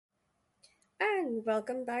and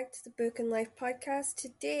welcome back to the Book and Life podcast.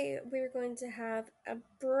 Today we're going to have a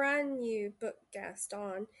brand new book guest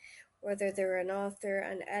on. Whether they're an author,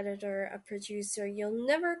 an editor, a producer, you'll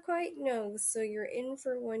never quite know, so you're in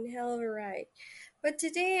for one hell of a ride. But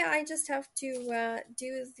today I just have to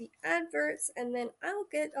do the adverts and then I'll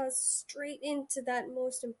get us straight into that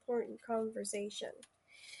most important conversation.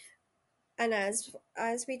 And as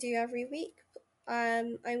we do every week,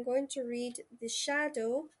 I'm going to read The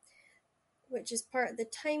Shadow, which is part of the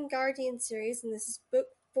Time Guardian series, and this is book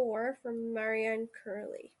 4 from Marianne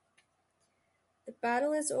Curley. The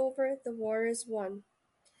battle is over, the war is won.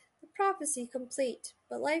 The prophecy complete,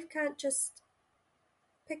 but life can't just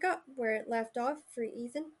pick up where it left off for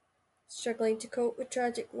Ethan, struggling to cope with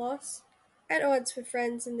tragic loss. At odds with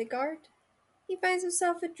friends in the guard, he finds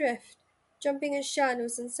himself adrift, jumping at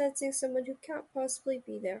shadows and sensing someone who can't possibly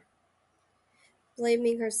be there.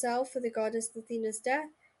 Blaming herself for the goddess Athena's death,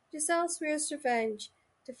 Giselle swears revenge,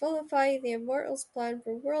 to vilify the immortals' plan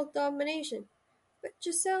for world domination. But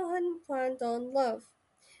Giselle hadn't planned on love,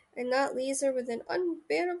 and that leaves her with an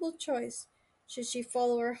unbearable choice. Should she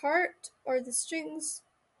follow her heart, or the strings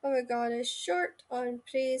of a goddess short on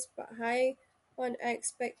praise but high on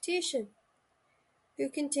expectation, who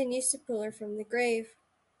continues to pull her from the grave?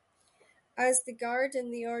 As the guard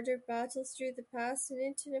and the order battle through the past and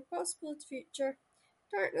into an impossible future,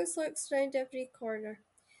 darkness lurks round every corner.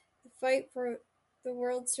 The fight for the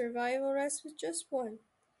world's survival rests with just one.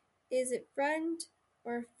 Is it friend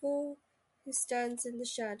or foe who stands in the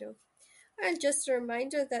shadow? And just a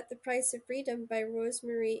reminder that The Price of Freedom by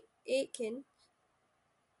Rosemary Rowan,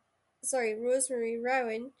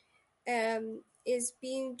 is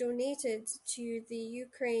being donated to the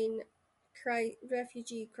Ukraine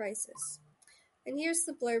refugee crisis. And here's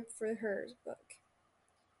the blurb for her book.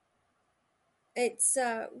 It's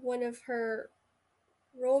one of her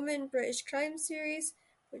Roman British crime series,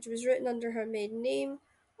 which was written under her maiden name.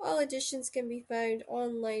 All editions can be found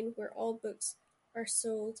online where all books are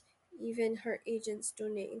sold, even her agents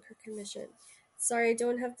donating her commission. Sorry, I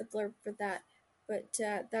don't have the blurb for that, but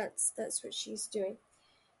that's what she's doing.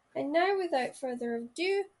 And now, without further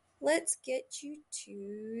ado, let's get you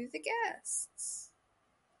to the guests.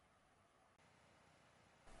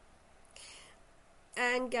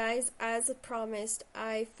 And guys, as promised,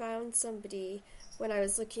 I found somebody when I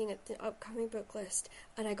was looking at the upcoming book list,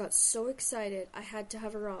 and I got so excited I had to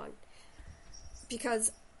have her on.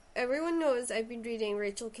 Because everyone knows I've been reading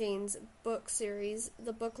Rachel Cane's book series,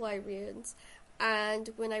 The Book Librarians,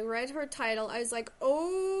 and when I read her title, I was like,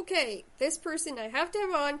 okay, this person I have to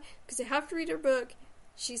have on, because I have to read her book.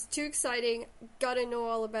 She's too exciting, gotta know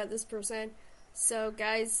all about this person. So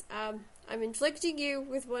guys, I'm inflicting you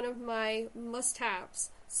with one of my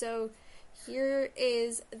must-haves. So here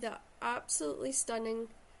is the absolutely stunning,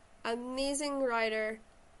 amazing writer,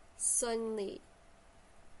 Sunyi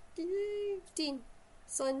Dean.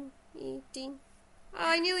 Sunyi Dean. Oh,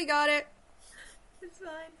 I nearly got it. It's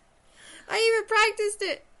fine. I even practiced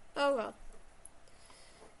it. Oh well.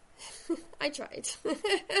 I tried.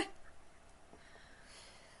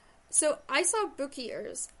 So I saw Book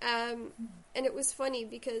Eaters, and it was funny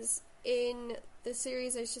because in the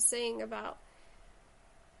series I was just saying about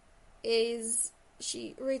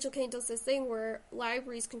Rachel Cane does this thing where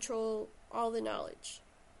libraries control all the knowledge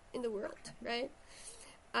in the world, right?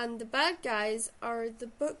 And the bad guys are the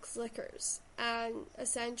book flickers, and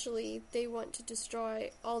essentially they want to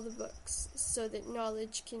destroy all the books so that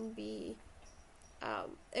knowledge can be,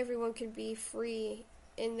 everyone can be free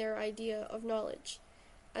in their idea of knowledge.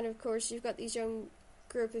 And of course you've got these young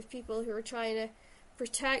group of people who are trying to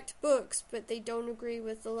protect books, but they don't agree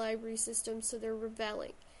with the library system, so they're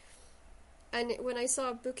rebelling. And when I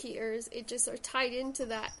saw Book Eaters, it just sort of tied into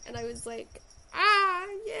that, and I was like,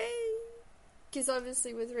 yay! Because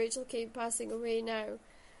obviously with Rachel Cane passing away now,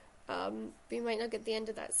 we might not get the end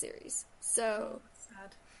of that series. So,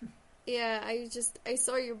 sad. Yeah, I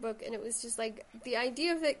saw your book, and it was just like, the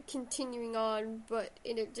idea of it continuing on, but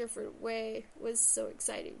in a different way, was so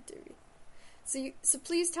exciting to me. So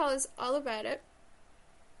please tell us all about it,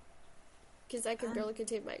 because I can barely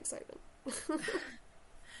contain my excitement.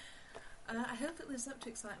 I hope it lives up to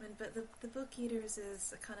excitement, but the Book Eaters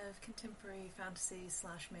is a kind of contemporary fantasy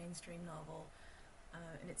 / mainstream novel,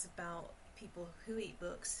 and it's about people who eat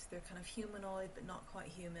books. They're kind of humanoid, but not quite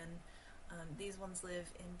human. These ones live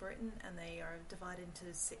in Britain, and they are divided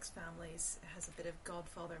into 6 families. It has a bit of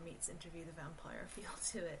Godfather meets Interview the Vampire feel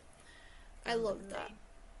to it. I love that.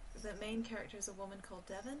 The main character is a woman called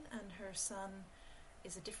Devon, and her son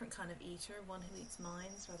is a different kind of eater, one who eats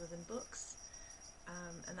minds rather than books.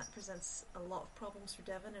 And that presents a lot of problems for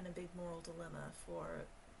Devon and a big moral dilemma for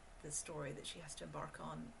the story that she has to embark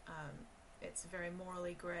on. It's a very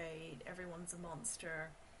morally grey, everyone's a monster,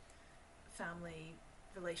 family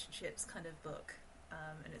relationships kind of book.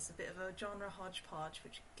 And it's a bit of a genre hodgepodge,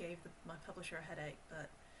 which gave my publisher a headache, but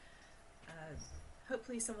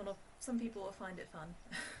hopefully some people will find it fun.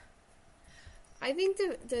 I think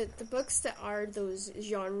the books that are those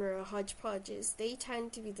genre hodgepodges, they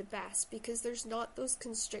tend to be the best because there's not those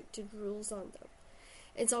constricted rules on them.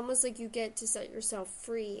 It's almost like you get to set yourself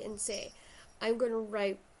free and say, I'm going to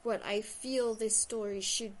write what I feel this story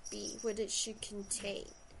should be, what it should contain.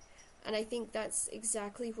 And I think that's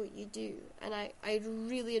exactly what you do. And I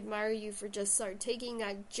really admire you for just sort of taking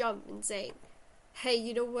that jump and saying, hey,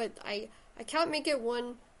 you know what, I can't make it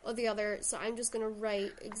one or the other, so I'm just going to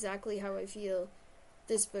write exactly how I feel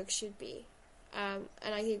this book should be. And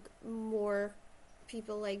I think more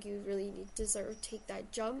people like you really need to sort of take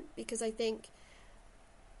that jump, because I think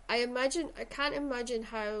I can't imagine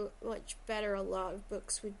how much better a lot of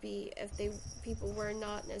books would be if people were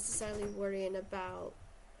not necessarily worrying about,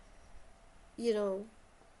 you know,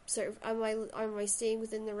 sort of, am I staying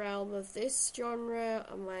within the realm of this genre?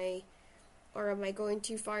 Am I going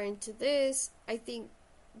too far into this? I think,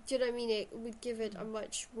 do you know what I mean? It would give it a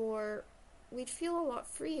much more, we'd feel a lot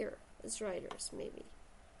freer as writers, maybe.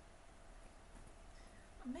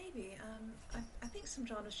 Maybe. I think some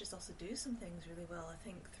genres just also do some things really well. I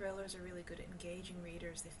think thrillers are really good at engaging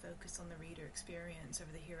readers. They focus on the reader experience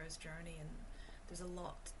over the hero's journey, and there's a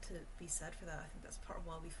lot to be said for that. I think that's part of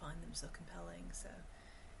why we find them so compelling. So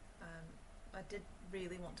I did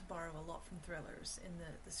really want to borrow a lot from thrillers in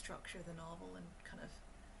the structure of the novel and kind of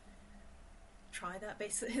try that.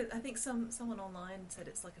 Basically, I think someone online said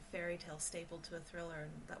it's like a fairy tale stapled to a thriller,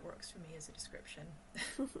 and that works for me as a description.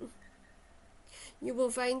 You will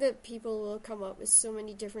find that people will come up with so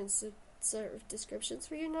many different sort of descriptions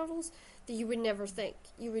for your novels that you would never think.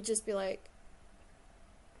 You would just be like,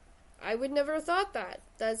 I would never have thought that.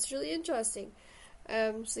 That's really interesting.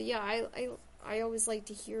 So yeah, I always like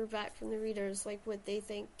to hear back from the readers, like what they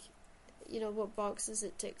think, you know, what boxes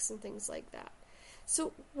it ticks and things like that.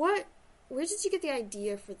 So where did you get the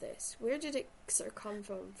idea for this? Where did it sort of come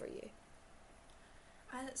from for you?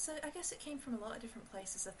 So I guess it came from a lot of different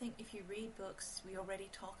places. I think if you read books, we already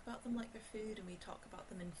talk about them like they're food, and we talk about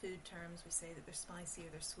them in food terms. We say that they're spicy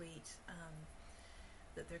or they're sweet,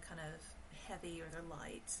 that they're kind of heavy or they're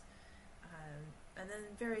light. And then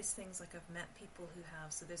various things, like I've met people who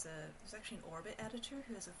have, so there's actually an Orbit editor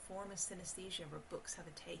who has a form of synesthesia where books have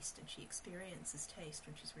a taste, and she experiences taste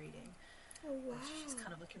when she's reading. Oh, wow. She's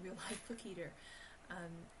kind of like a real life book eater.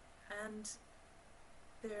 And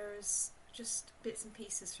there's just bits and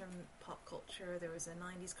pieces from pop culture. There was a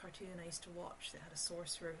 90s cartoon I used to watch that had a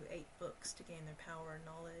sorcerer who ate books to gain their power and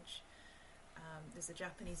knowledge. There's a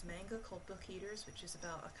Japanese manga called Book Eaters, which is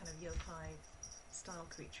about a kind of yokai style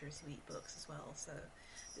creatures who eat books as well. So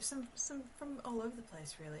there's some from all over the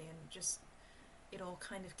place, really, and just it all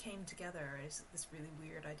kind of came together as this really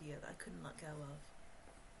weird idea that I couldn't let go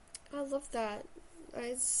of. I love that.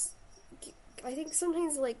 I think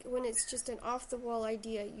sometimes, like, when it's just an off-the-wall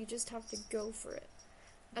idea, you just have to go for it.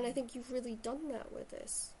 And I think you've really done that with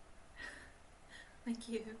this. Thank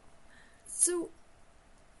you. So,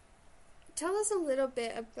 tell us a little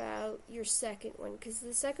bit about your second one, because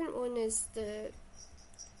the second one is the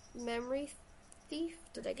Memory Thief.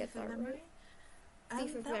 Did I get that right?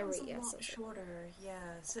 Thief of Memory, yes. That was a lot shorter,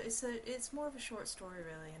 yeah. So it's more of a short story,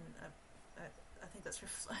 really, and I think that's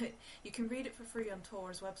you can read it for free on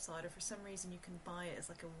Tor's website, or for some reason you can buy it as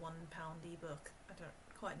like a £1 ebook. I don't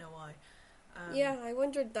quite know why. Yeah, I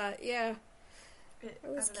wondered that. Yeah, I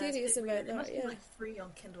was curious about that. It must be like free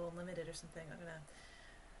on Kindle Unlimited or something. I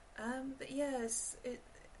don't know. But yes,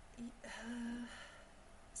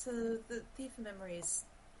 so the Thief of Memory is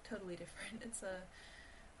totally different. It's a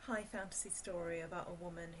high fantasy story about a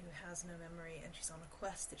woman who has no memory, and she's on a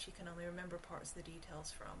quest that she can only remember parts of the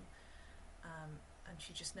details from. And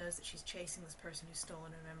she just knows that she's chasing this person who's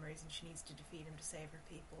stolen her memories, and she needs to defeat him to save her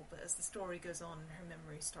people. But as the story goes on and her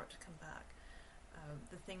memories start to come back,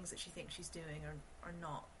 the things that she thinks she's doing are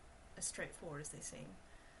not as straightforward as they seem.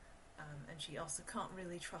 And she also can't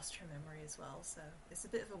really trust her memory as well, so it's a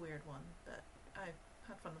bit of a weird one, but I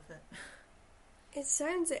had fun with it. It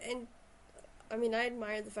sounds, and I mean, I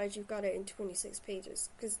admire the fact you've got it in 26 pages,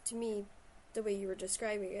 because to me, the way you were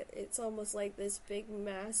describing it, it's almost like this big,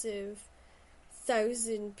 massive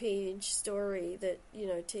 1,000-page story that, you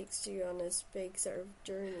know, takes you on this big sort of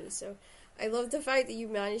journey. So I love the fact that you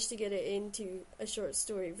managed to get it into a short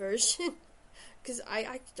story version, because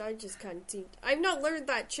I just can't seem, I've not learned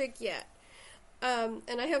that trick yet.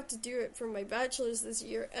 And I have to do it for my bachelor's this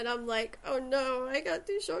year, and I'm like, oh no, I got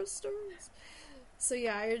these short stories. So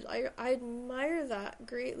yeah, I admire that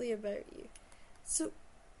greatly about you. So,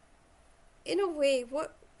 in a way,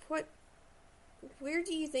 what where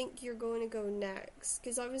do you think you're going to go next?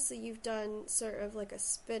 Because obviously you've done sort of like a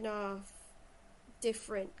spin-off,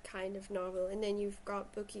 different kind of novel, and then you've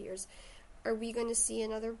got Book Eaters. Are we going to see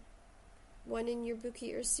another one in your Book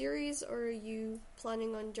Eaters series, or are you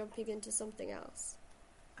planning on jumping into something else?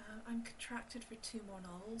 I'm contracted for 2 more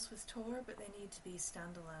novels with Tor, but they need to be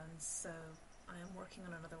standalones, so I am working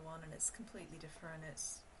on another one, and it's completely different.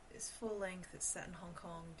 It's full length. It's set in Hong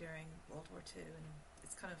Kong during World War II, and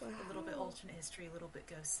it's kind of a little bit Wow. alternate history, a little bit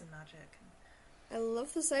ghosts and magic. I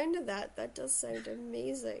love the sound of that. That does sound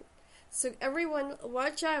amazing. So everyone,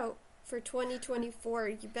 watch out for 2024.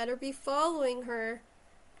 You better be following her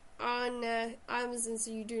on Amazon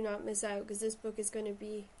so you do not miss out, because this book is going to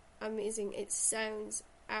be amazing. It sounds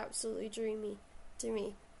absolutely dreamy to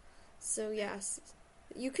me. So yes,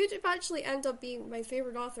 you could actually end up being my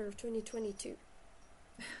favorite author of 2022.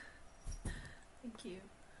 Thank you.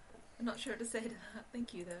 I'm not sure what to say to that.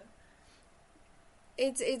 Thank you, though.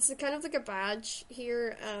 It's kind of like a badge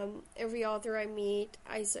here. Every author I meet,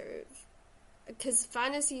 I serve, because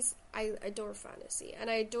fantasies, I adore fantasy, and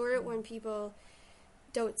I adore it when people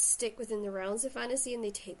don't stick within the realms of fantasy and they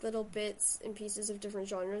take little bits and pieces of different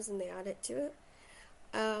genres and they add it to it.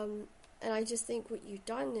 And I just think what you've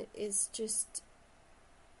done is just,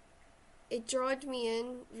 it drawed me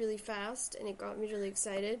in really fast and it got me really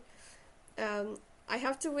excited. I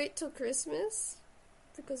have to wait till Christmas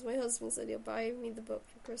because my husband said he'll buy me the book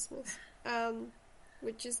for Christmas,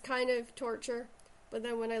 which is kind of torture. But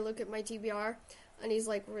then when I look at my TBR and he's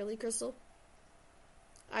like, really, Crystal?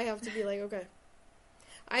 I have to be like, okay.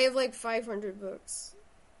 I have like 500 books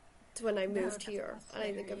to when I moved here, and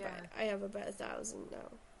I think I have about 1,000 now.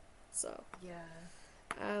 So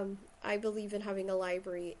yeah, I believe in having a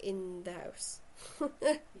library in the house.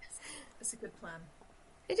 yes, it's a good plan.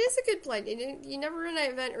 It is a good plan. You never run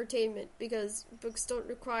out of entertainment because books don't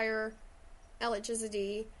require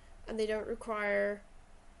electricity, and they don't require,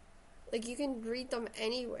 like, you can read them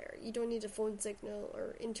anywhere. You don't need a phone signal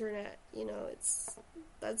or internet. You know,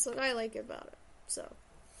 that's what I like about it.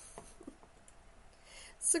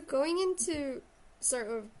 So going into sort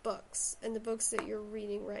of books and the books that you're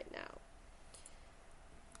reading right now,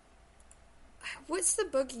 what's the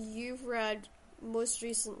book you've read most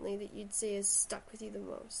recently that you'd say has stuck with you the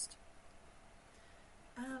most?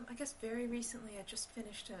 I guess very recently I just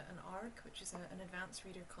finished an ARC, which is an advanced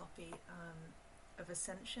reader copy of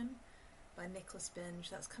Ascension by Nicholas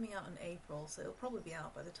Binge. That's coming out in April, so it'll probably be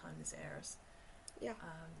out by the time this airs. Yeah.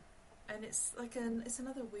 And it's like it's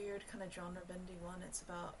another weird kind of genre bending one. It's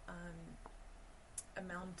about a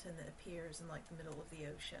mountain that appears in like the middle of the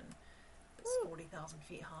ocean that's 40,000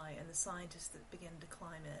 feet high, and the scientists that begin to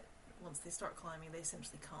climb it, once they start climbing, they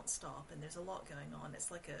essentially can't stop, and there's a lot going on.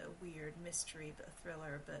 It's like a weird mystery, but a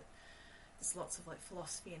thriller, but there's lots of like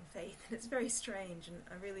philosophy and faith, and it's very strange, and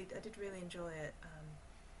I did really enjoy it.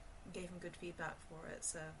 Gave him good feedback for it,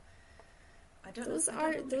 so I don't those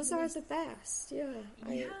know. Those are the best. Yeah.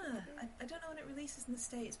 I don't know when it releases in the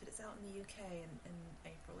States, but it's out in the UK in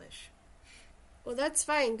April-ish. Well, that's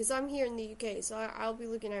fine because I'm here in the UK, so I'll be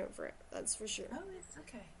looking out for it. That's for sure. Oh, it's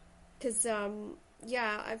okay. Because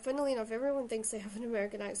yeah, funnily enough, everyone thinks I have an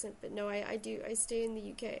American accent, but no, I do. I stay in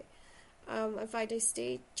the UK. In fact, I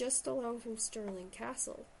stay just along from Stirling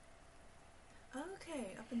Castle.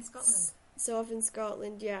 Okay, up in Scotland. So up in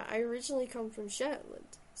Scotland, yeah. I originally come from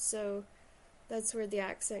Shetland, so that's where the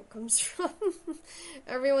accent comes from.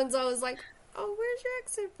 Everyone's always like, "Oh, where's your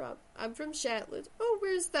accent from?" I'm from Shetland. Oh,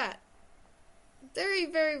 where's that? Very,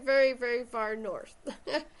 very, very, very far north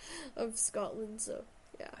of Scotland. So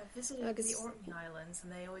yeah, I visited the Orkney Islands,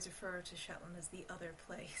 and they always refer to Shetland as the other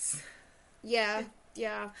place. Yeah,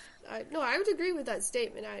 yeah. No, I would agree with that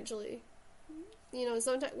statement. Actually, you know,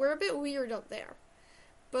 sometimes we're a bit weird up there,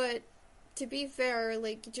 but to be fair,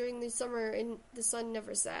 like during the summer, and the sun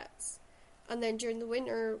never sets, and then during the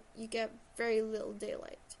winter, you get very little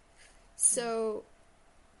daylight. So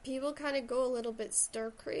people kind of go a little bit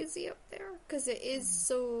stir crazy up there because it is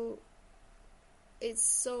so. It's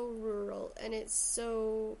so rural and it's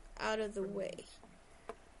so out of the way.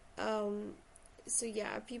 So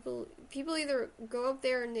yeah, people either go up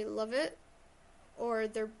there and they love it, or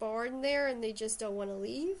they're born there and they just don't want to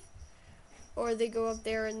leave, or they go up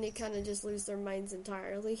there and they kind of just lose their minds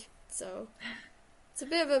entirely. So it's a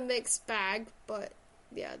bit of a mixed bag, but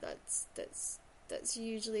yeah, that's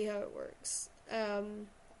usually how it works. And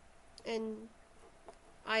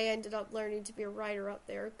I ended up learning to be a writer up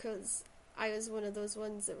there because I was one of those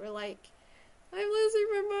ones that were like, I'm losing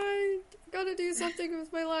my mind. I gotta do something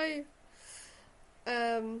with my life.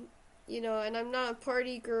 And I'm not a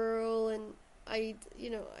party girl, and I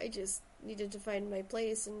just needed to find my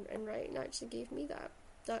place, and writing actually gave me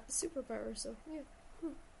that superpower. So yeah,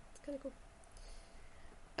 it's kind of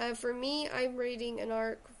cool. For me, I'm reading an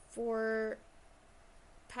arc for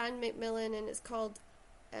Pan Macmillan, and it's called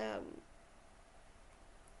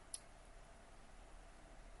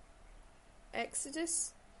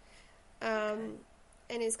Exodus. Okay.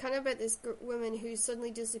 And it's kind of about this woman who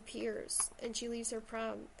suddenly disappears, and she leaves her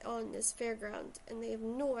pram on this fairground, and they have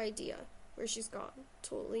no idea where she's gone.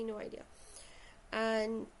 Totally no idea.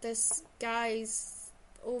 And this guy's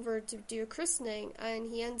over to do a christening,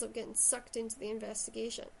 and he ends up getting sucked into the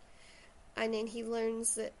investigation. And then he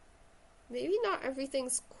learns that maybe not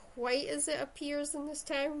everything's quite as it appears in this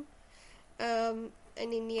town. And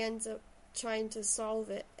then he ends up trying to solve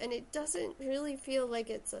it, and it doesn't really feel like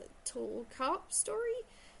it's a total cop story,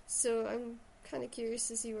 so I'm kind of curious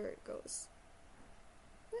to see where it goes.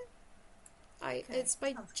 Okay. It's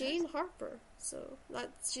by Sounds Jane good. Harper, so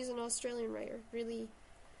she's an Australian writer. Really,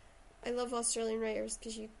 I love Australian writers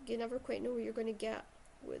because you never quite know what you're going to get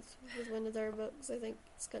with one of their books. I think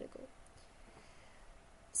it's kind of cool.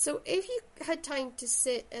 So if you had time to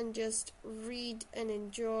sit and just read and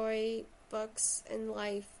enjoy books and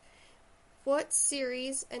life, what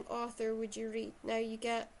series and author would you read? Now you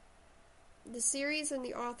get the series and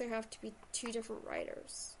the author have to be two different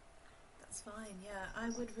writers. That's fine. Yeah, I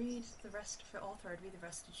would read the rest for author. I'd read the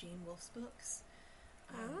rest of Gene Wolfe's books.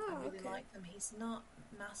 I really Okay. like them. He's not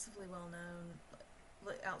massively well known,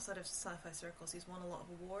 like, outside of sci-fi circles. He's won a lot of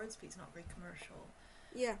awards, but he's not very commercial.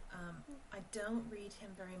 Yeah. I don't read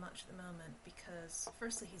him very much at the moment because,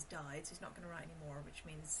 firstly, he's died, so he's not going to write anymore, which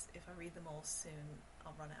means if I read them all soon,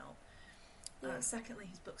 I'll run out. Yeah. Secondly,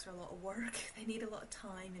 his books are a lot of work. They need a lot of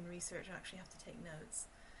time and research. I actually have to take notes.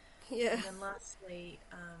 Yeah. And then lastly,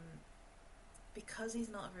 because he's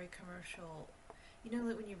not very commercial,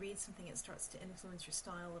 like when you read something, it starts to influence your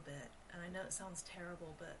style a bit. And I know it sounds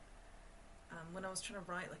terrible, but when I was trying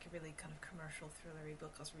to write like a really kind of commercial thrillery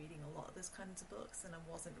book, I was reading a lot of those kinds of books, and I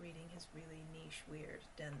wasn't reading his really niche, weird,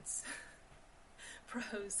 dense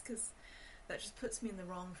prose, because that just puts me in the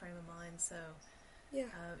wrong frame of mind. So Yeah.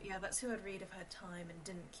 yeah, that's who I'd read if I had time and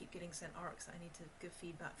didn't keep getting sent arcs that I need to give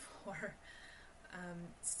feedback for.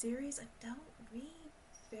 Series, I don't read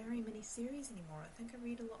very many series anymore. I think I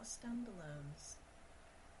read a lot of standalones.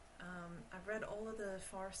 I've read all of the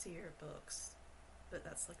Farseer books, but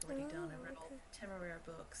that's like already done. I read all Okay. Temeraire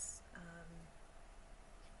books.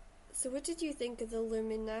 So what did you think of the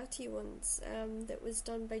Illuminati ones that was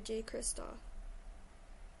done by Jay Kristoff?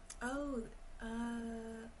 Oh,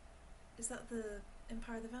 is that the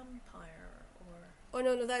Empire of the Vampire, or? Oh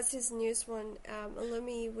no, that's his newest one.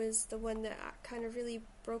 Illumi was the one that kind of really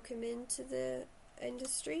broke him into the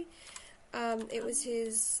industry. It was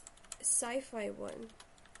his sci-fi one.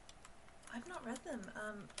 I've not read them.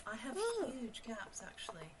 I have Oh. huge gaps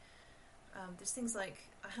actually. There's things like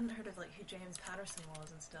I hadn't heard of like who James Patterson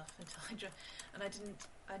was and stuff until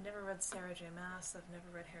I never read Sarah J. Maas. I've never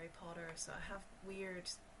read Harry Potter, so I have weird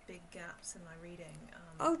big gaps in my reading.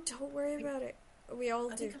 Oh, don't worry about it. We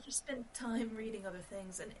all I do. think I've just spent time reading other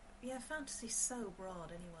things, and yeah, fantasy's so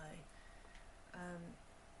broad anyway.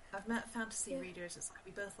 I've met fantasy readers. It's like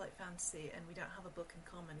we both like fantasy, and we don't have a book in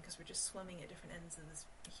common because we're just swimming at different ends of this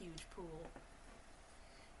huge pool.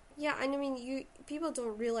 Yeah, and I mean, people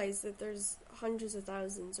don't realize that there's hundreds of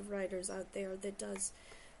thousands of writers out there that does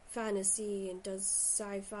fantasy and does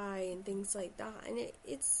sci-fi and things like that, and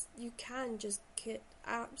it's you can just get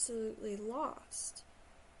absolutely lost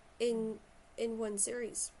in one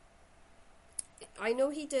series. I know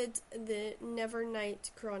he did the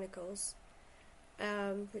Nevernight Chronicles,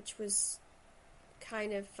 which was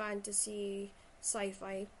kind of fantasy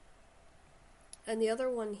sci-fi, and the other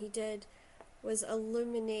one he did was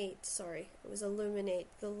Illuminate. Sorry, it was Illuminate.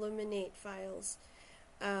 The Illuminate Files,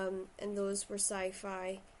 and those were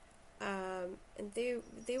sci-fi, and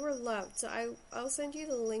they were loved. So I'll send you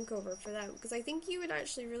the link over for them because I think you would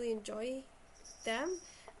actually really enjoy them,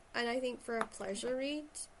 and I think for a pleasure read,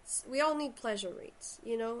 we all need pleasure reads,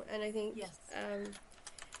 and I think Yes.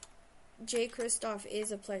 Jay Kristoff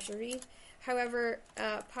is a pleasure read. However,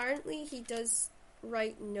 apparently he does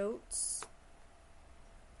write notes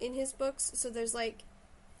in his books, so there's like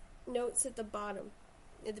notes at the bottom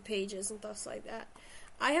of the pages and stuff like that.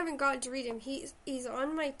 I haven't gotten to read him. He's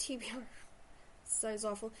on my TBR. Sounds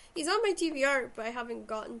awful. He's on my TBR, but I haven't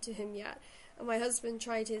gotten to him yet. And my husband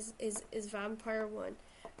tried his vampire one,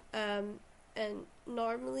 and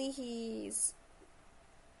normally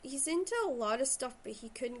he's into a lot of stuff, but he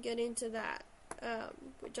couldn't get into that,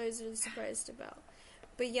 which I was really surprised about.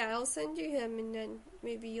 But yeah, I'll send you him, and then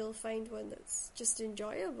maybe you'll find one that's just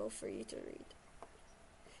enjoyable for you to read.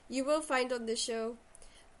 You will find on the show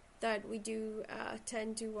that we do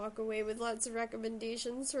tend to walk away with lots of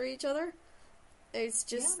recommendations for each other. It's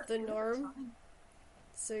Yeah, just that's the good. That's norm. fine.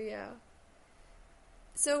 So yeah.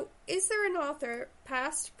 So is there an author,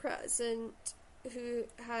 past, present, who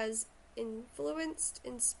has influenced,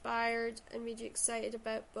 inspired, and made you excited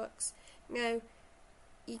about books? Now,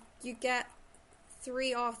 you get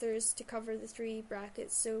three authors to cover the three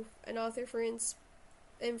brackets. So an author for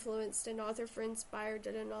influenced, an author for inspired,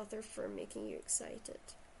 and an author for making you excited.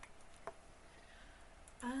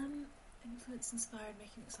 Um, Influenced, inspired,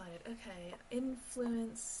 making excited. Okay,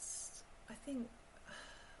 influenced. I think.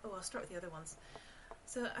 Oh, I'll start with the other ones.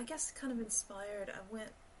 So I guess kind of inspired. I went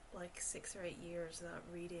like 6 or 8 years without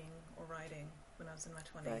reading or writing when I was in my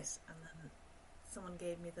 20s, Right. and then someone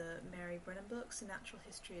gave me the Mary Brennan books, A Natural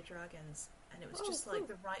History of Dragons, and it was Oh, just like cool.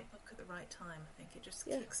 the right book at the right time. I think it just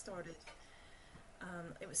Yeah. kick-started.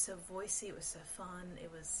 It was so voicey, it was so fun,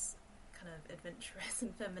 it was kind of adventurous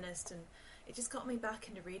and feminist, and it just got me back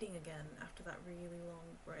into reading again after that really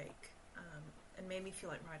long break, and made me feel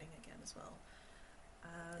like writing again as well.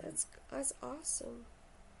 That's awesome.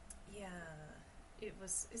 Yeah,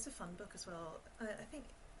 it's a fun book as well. I think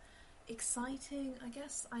exciting. I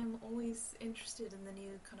guess I'm always interested in the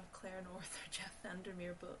new kind of Claire North or Jeff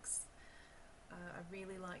Vandermeer books. I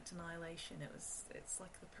really liked Annihilation. It's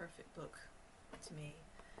like the perfect book to me.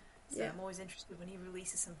 So Yeah. I'm always interested when he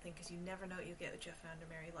releases something because you never know what you'll get with Jeff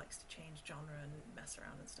Vandermeer. He likes to change genre and mess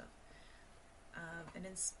around and stuff. And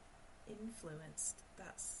influenced,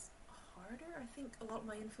 that's harder. I think a lot of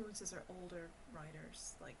my influences are older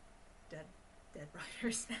writers, like dead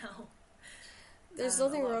writers now. There's A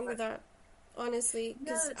nothing lot of wrong with that, honestly, no,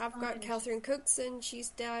 because it's I've got fine. It's just Catherine Cookson. She's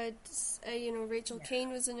dead. Rachel yeah,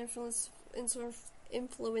 Kane was an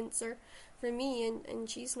influencer for me, and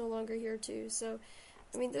she's no longer here too. So,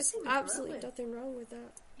 I mean, it's there's who we grew up absolutely with. nothing wrong with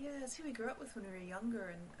that. Yeah, it's who we grew up with when we were younger,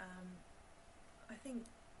 and I think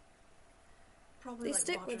probably They like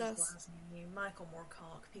stick Roger with us. Zelazny, Michael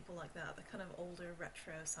Moorcock, people like that, the kind of older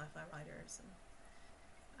retro sci-fi writers, and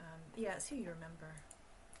yeah, it's who you remember.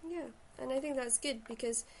 Yeah, and I think that's good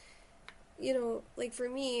because, like for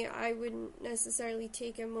me, I wouldn't necessarily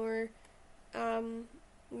take a more um,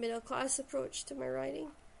 middle class approach to my writing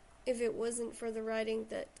if it wasn't for the writing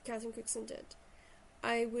that Catherine Cookson did.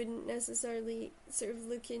 I wouldn't necessarily sort of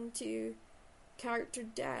look into character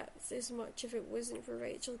depth as much if it wasn't for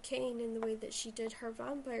Rachel Kane in the way that she did her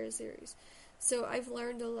vampire series. So I've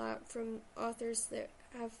learned a lot from authors that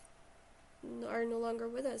are no longer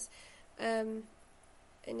with us. And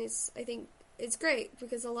I think it's great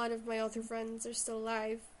because a lot of my author friends are still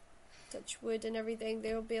alive, touch wood and everything.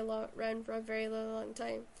 They'll be around for a very long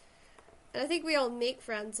time. And I think we all make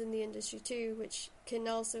friends in the industry too, which can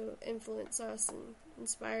also influence us and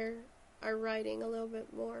inspire our writing a little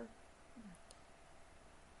bit more.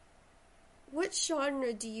 What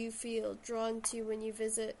genre do you feel drawn to when you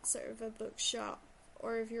visit sort of a bookshop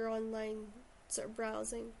or if you're online sort of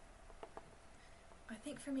browsing? I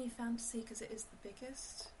think for me, fantasy, because it is the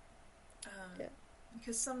biggest. Yeah.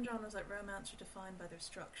 Because some genres like romance are defined by their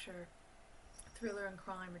structure, thriller and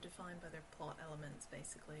crime are defined by their plot elements,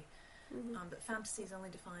 basically. Mm-hmm. But fantasy is only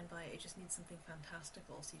defined by it just needs something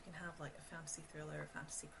fantastical. So you can have like a fantasy thriller,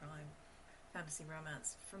 fantasy crime, fantasy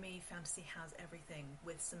romance. For me, fantasy has everything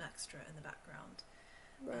with some extra in the background.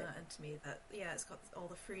 Right. And to me, that yeah, it's got all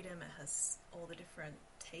the freedom. It has all the different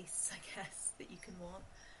tastes, I guess, that you can want.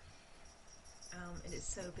 And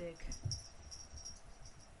it's so big.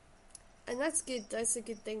 And that's good. That's a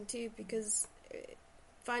good thing too because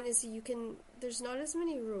fantasy there's not as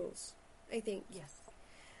many rules, I think. Yes.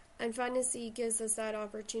 And fantasy gives us that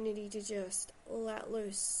opportunity to just let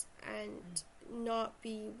loose and not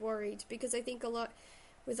be worried because I think a lot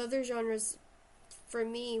with other genres, for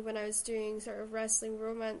me, when I was doing sort of wrestling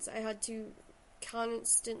romance, I had to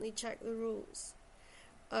constantly check the rules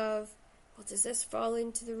of, well, does this fall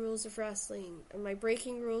into the rules of wrestling? Am I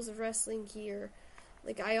breaking rules of wrestling here?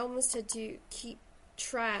 Like, I almost had to keep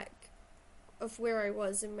track of where I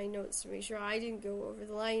was in my notes to make sure I didn't go over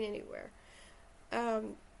the line anywhere.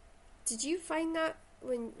 Did you find that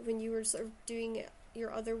when you were sort of doing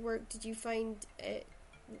your other work, did you find it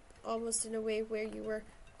almost in a way where you were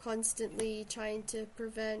constantly trying to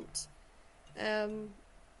prevent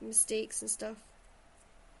mistakes and stuff?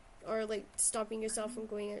 Or like stopping yourself from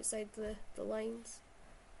going outside the lines?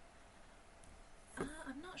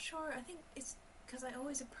 I'm not sure. I think it's because I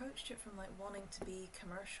always approached it from like wanting to be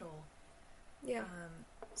commercial. Yeah.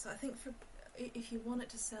 So I think if you want it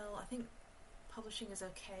to sell, I think publishing is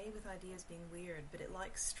okay with ideas being weird, but it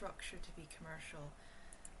likes structure to be commercial.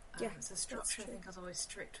 Yeah, So that's structure, I true. think I was always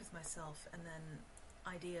strict with myself, and then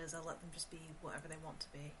ideas, I let them just be whatever they want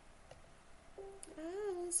to be.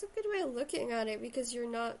 That's a good way of looking at it because you're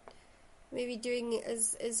not maybe doing it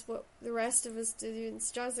as what the rest of us do and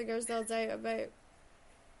stressing ourselves out about,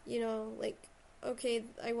 like, okay,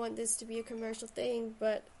 I want this to be a commercial thing,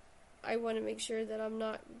 but I want to make sure that I'm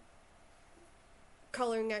not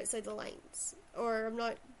coloring outside the lines or I'm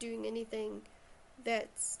not doing anything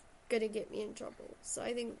that's gonna get me in trouble. So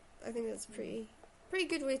I think that's pretty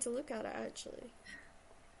good way to look at it actually.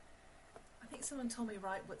 I think someone told me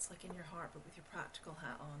write what's like in your heart, but with your practical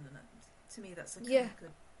hat on, and to me that's a kind Yeah, of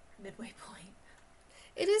good midway point.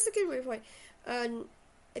 it is a good way point. And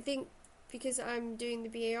I think because I'm doing the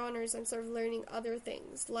BA honors, I'm sort of learning other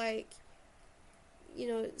things like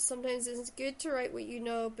sometimes it's good to write what you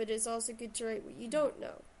know, but it's also good to write what you don't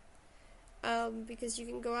know. Because you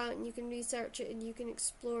can go out and you can research it and you can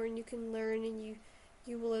explore and you can learn and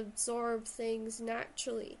you will absorb things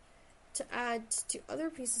naturally to add to other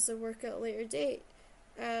pieces of work at a later date.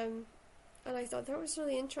 And I thought that was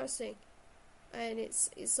really interesting, and it's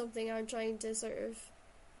something I'm trying to sort of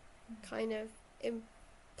kind of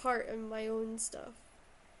impart in my own stuff.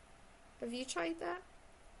 Have you tried that?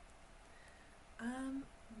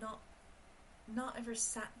 Not ever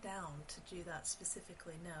sat down to do that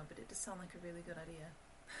specifically, no, but it does sound like a really good idea.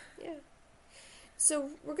 Yeah.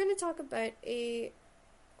 So we're going to talk about a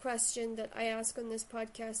question that I ask on this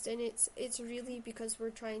podcast, and it's really because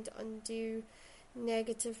we're trying to undo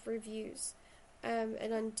negative reviews, and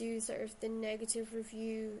undo sort of the negative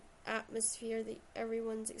review atmosphere that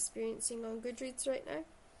everyone's experiencing on Goodreads right now.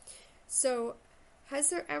 So, has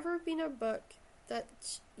there ever been a book that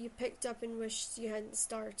you picked up and wished you hadn't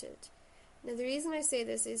started? Now, the reason I say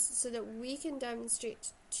this is so that we can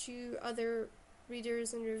demonstrate to other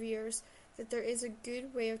readers and reviewers that there is a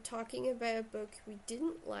good way of talking about a book we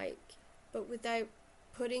didn't like, but without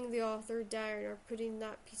putting the author down or putting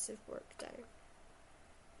that piece of work down.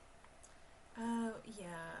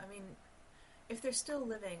 Yeah, I mean, if they're still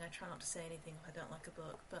living, I try not to say anything if I don't like a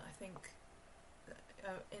book, but I think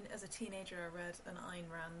as a teenager I read an Ayn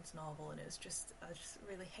Rand novel and I just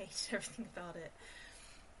really hated everything about it.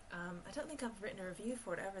 I don't think I've written a review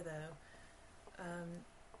for it ever though.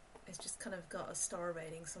 It's just kind of got a star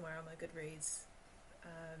rating somewhere on my Goodreads.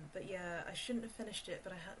 But yeah, I shouldn't have finished it,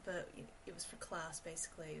 but it was for class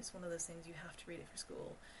basically. It was one of those things you have to read it for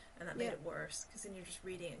school, and that made it worse because then you're just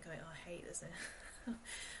reading it and going, "Oh, I hate this,"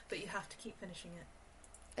 but you have to keep finishing it.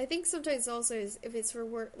 I think sometimes also is if it's for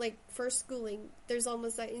work, like for schooling, there's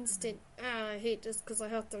almost that instant, I hate this because I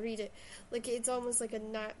have to read it. Like it's almost like a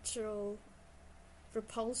natural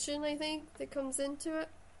repulsion, I think, that comes into it,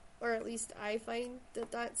 or at least I find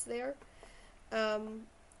that that's there.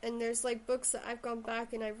 And there's like books that I've gone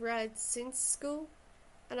back and I've read since school,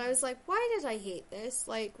 and I was like, why did I hate this?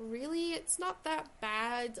 Like, really, it's not that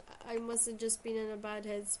bad. I must have just been in a bad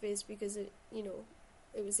headspace because it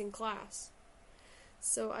was in class.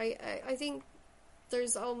 So I think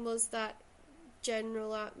there's almost that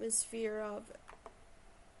general atmosphere of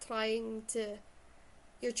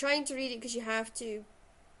you're trying to read it because you have to,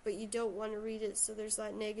 but you don't want to read it, so there's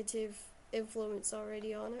that negative influence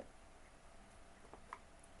already on it.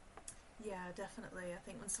 Yeah, definitely. I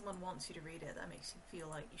think when someone wants you to read it, that makes you feel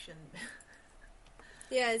like you shouldn't.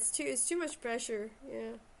 Yeah, it's too much pressure.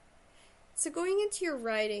 Yeah. So going into your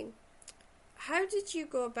writing, how did you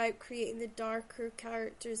go about creating the darker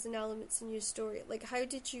characters and elements in your story? Like, how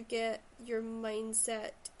did you get your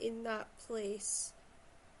mindset in that place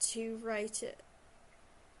to write it?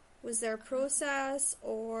 Was there a process,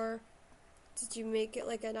 or did you make it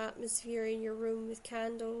like an atmosphere in your room with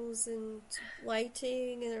candles and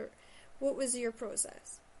lighting, or what was your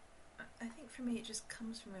process? I think for me it just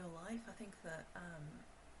comes from real life. I think that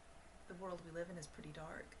the world we live in is pretty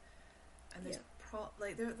dark, and there's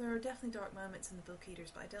there are definitely dark moments in the Book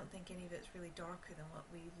Eaters, but I don't think any of it's really darker than what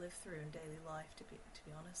we live through in daily life. To be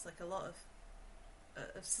honest, like a lot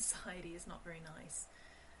of society is not very nice.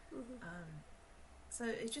 Mm-hmm. So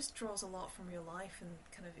it just draws a lot from real life and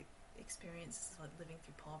kind of experiences like living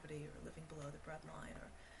through poverty or living below the breadline or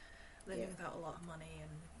living without a lot of money.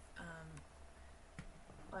 And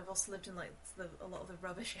I've also lived in like a lot of the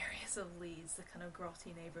rubbish areas of Leeds, the kind of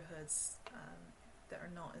grotty neighbourhoods that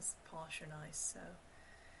are not as posh or nice. So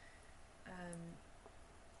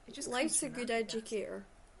it just Life's a good educator,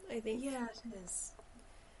 I think. Yeah, it is.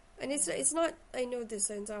 And it's not. I know this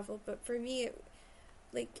sounds awful, but for me,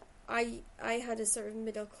 I had a sort of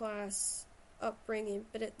middle class upbringing,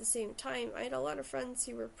 but at the same time, I had a lot of friends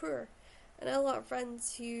who were poor, and I had a lot of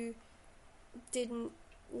friends who didn't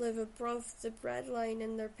live above the breadline,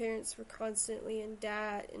 and their parents were constantly in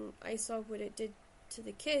debt, and I saw what it did to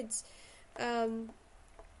the kids. And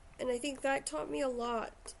I think that taught me a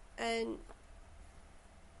lot, and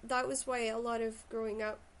that was why a lot of growing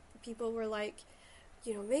up, people were like,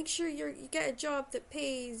 make sure you get a job that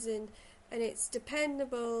pays, and it's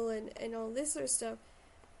dependable, and all this sort of stuff.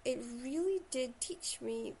 It really did teach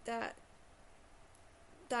me that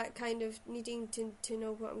kind of needing to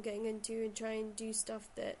know what I'm getting into and try and do stuff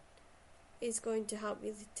that is going to help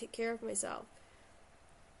me take care of myself.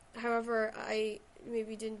 However, I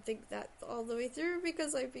maybe didn't think that all the way through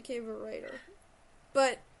because I became a writer.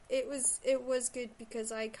 But it was good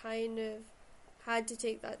because I kind of had to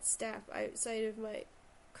take that step outside of my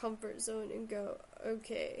comfort zone and go,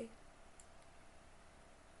 okay,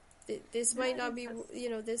 this might not be,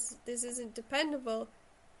 this isn't dependable,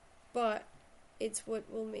 but it's what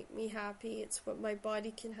will make me happy. It's what my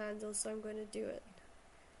body can handle, so I'm going to do it.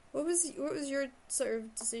 What was your sort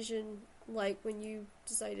of decision like when you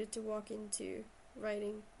decided to walk into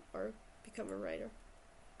writing or become a writer?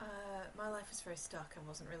 My life was very stuck. I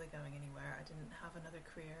wasn't really going anywhere. I didn't have another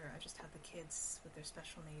career. I just had the kids with their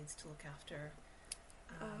special needs to look after.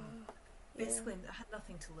 Basically, I had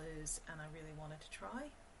nothing to lose, and I really wanted to try.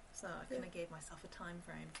 So I kind of gave myself a time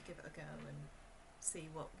frame to give it a go and see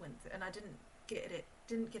what went. And I didn't get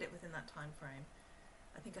it within that time frame.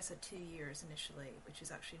 I think I said 2 years initially, which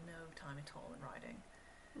is actually no time at all in writing.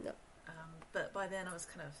 No. But by then I was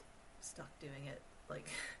kind of stuck doing it. Like,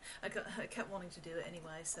 I kept wanting to do it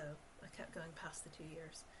anyway, so I kept going past the 2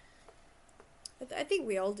 years. I think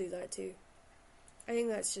we all do that too. I think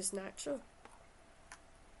that's just natural.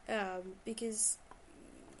 Because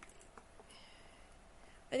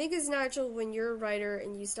I think it's natural when you're a writer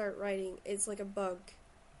and you start writing, it's like a bug.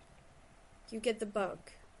 You get the bug.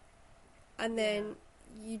 And then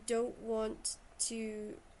you don't want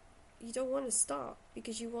to stop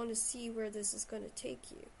because you want to see where this is going to take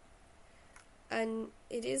you. And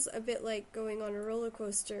it is a bit like going on a roller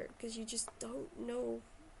coaster because you just don't know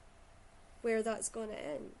where that's going to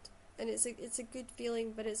end. And it's a good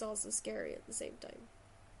feeling, but it's also scary at the same time.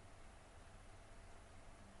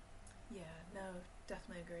 Yeah, no,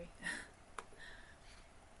 definitely agree.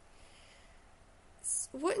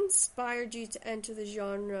 What inspired you to enter the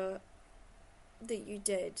genre that you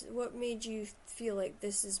did? What made you feel like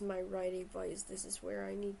this is my writing voice, this is where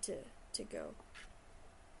I need to go?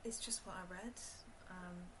 It's just what I read,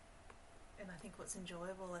 and I think what's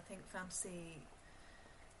enjoyable. I think fantasy,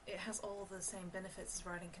 it has all the same benefits as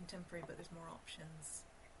writing contemporary, but there's more options.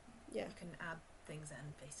 Yeah. You can add things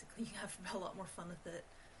in, basically. You have a lot more fun with it.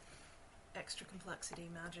 Extra complexity,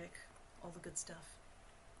 magic, all the good stuff.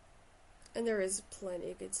 And there is plenty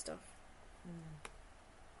of good stuff.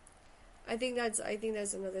 I think that's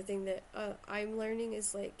another thing that I'm learning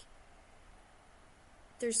is like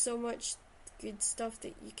there's so much good stuff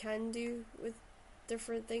that you can do with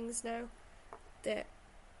different things now that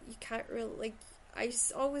you can't really, like, I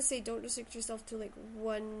always say don't restrict yourself to like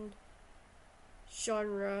one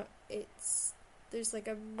genre. There's like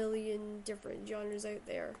a million different genres out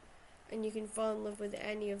there and you can fall in love with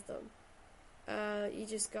any of them. You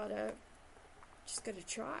just gotta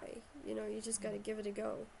try, you just gotta give it a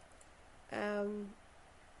go.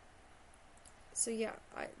 So yeah,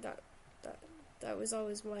 that was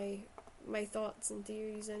always my thoughts and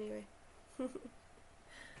theories anyway.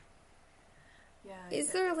 Yeah.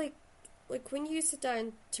 Is there like when you sit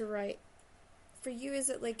down to write, for you is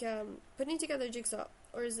it like putting together a jigsaw,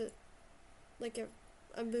 or is it like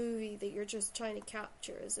a movie that you're just trying to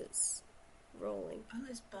capture as it's rolling? Oh,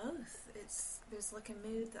 it's both. There's like a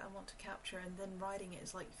mood that I want to capture, and then writing it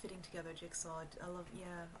is like fitting together a jigsaw.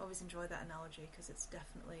 I always enjoy that analogy because it's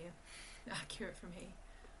definitely accurate for me.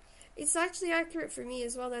 It's actually accurate for me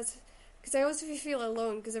as well. That's because I always feel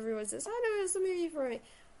alone because everyone says, "I know it's a movie for me,"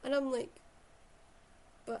 and I'm like,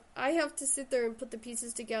 but I have to sit there and put the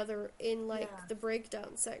pieces together in like the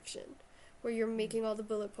breakdown section where you're making all the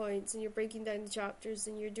bullet points and you're breaking down the chapters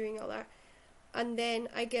and you're doing all that. And then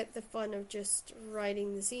I get the fun of just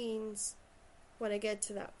writing the scenes when I get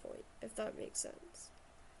to that point, if that makes sense.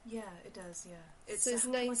 Yeah, it does, yeah. It's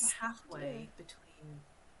nice. Like a halfway between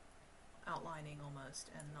outlining almost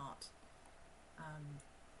and not.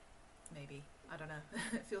 Maybe. I don't know.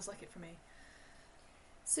 It feels like it for me.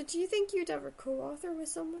 So do you think you'd ever co-author with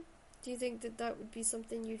someone? Do you think that would be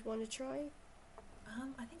something you'd want to try?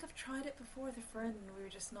 I think I've tried it before with a friend and we were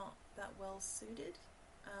just not that well suited.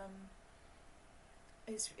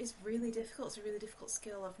 It's really difficult. It's a really difficult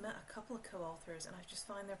skill. I've met a couple of co-authors, and I just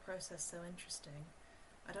find their process so interesting.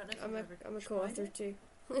 I don't know if you've ever I'm a tried co-author it. too.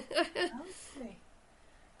 Oh, okay.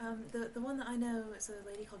 The one that I know is a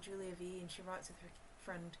lady called Julia V, and she writes with her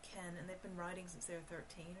friend Ken, and they've been writing since they were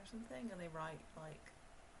 13 or something, and they write like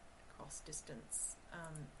across distance,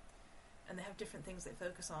 and they have different things they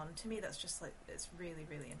focus on. To me, that's just like it's really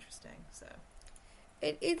really interesting. So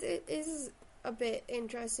It is a bit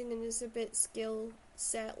interesting and is a bit skill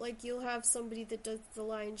set. Like you'll have somebody that does the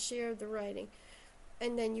lion's share of the writing,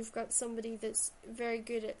 and then you've got somebody that's very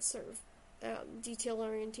good at sort of detail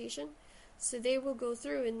orientation. So they will go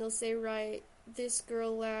through and they'll say, right, this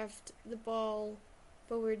girl left the ball,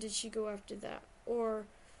 but where did she go after that? Or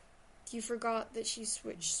you forgot that she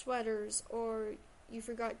switched sweaters, or you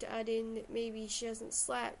forgot to add in that maybe she hasn't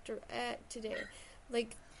slept or ate today.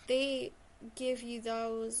 Like, they give you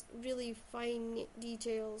those really fine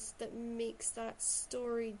details that makes that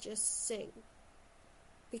story just sing.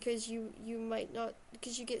 Because you might not,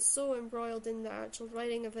 because you get so embroiled in the actual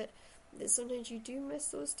writing of it that sometimes you do miss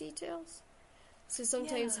those details. So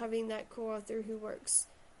sometimes yeah, having that co-author who works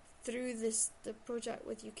through the project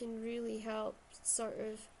with you can really help sort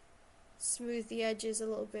of smooth the edges a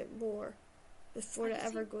little bit more before I it can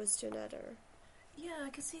ever see. goes to an editor. Yeah, I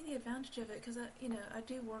can see the advantage of it because I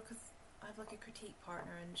do work with. I have like a critique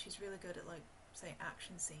partner, and she's really good at like say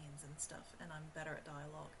action scenes and stuff, and I'm better at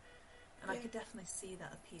dialogue. And I Yeah. could definitely see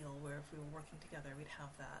that appeal where if we were working together, we'd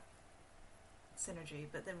have that synergy,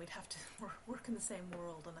 but then we'd have to work in the same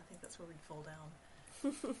world, and I think that's where we'd fall down.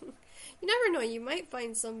 You never know, you might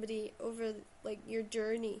find somebody over like your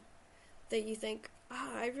journey that you think,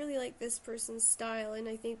 I really like this person's style, and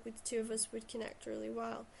I think the two of us would connect really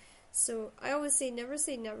well. So I always say never,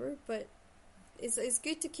 but it's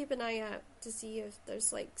good to keep an eye out to see if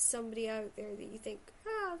there's like somebody out there that you think,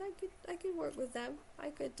 I could work with them. I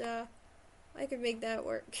could make that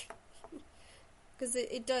work. Because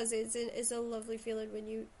it does. It's a lovely feeling when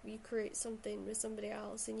you create something with somebody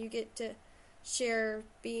else and you get to share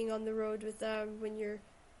being on the road with them when you're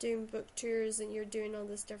doing book tours and you're doing all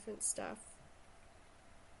this different stuff.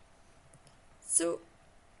 So,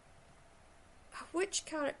 which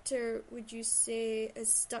character would you say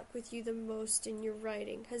has stuck with you the most in your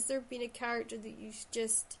writing? Has there been a character that you've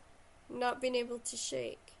just not been able to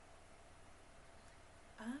shake?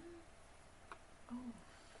 Um, oh,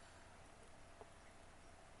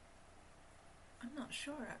 I'm not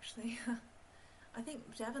sure actually. I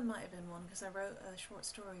think Devon might have been one because I wrote a short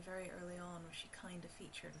story very early on where she kind of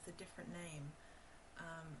featured with a different name.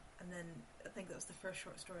 And then I think that was the first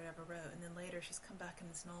short story I ever wrote. And then later she's come back in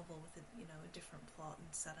this novel with a different plot and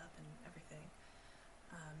setup and everything.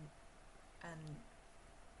 And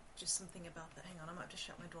just something about that. Hang on, I might have to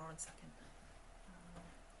shut my door 1 second.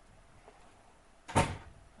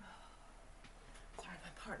 Sorry,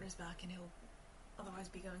 my partner's back and he'll otherwise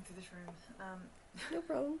be going through this room. No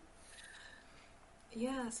problem.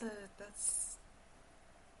 Yeah, so that's.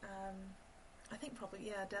 I think probably,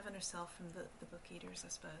 yeah, Devon herself from the Book Eaters, I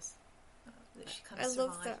suppose. That she kind I of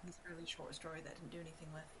love survived that. in this really short story that I didn't do anything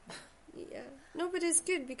with. Yeah. No, but it's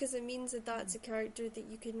good because it means that that's a character that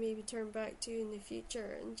you could maybe turn back to in the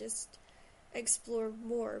future and just explore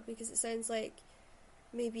more because it sounds like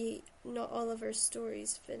maybe not all of her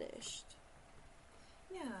stories finished.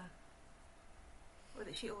 Yeah. Or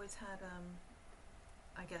that she always had,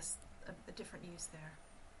 I guess, a different use there.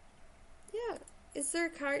 Yeah. Is there a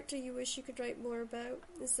character you wish you could write more about?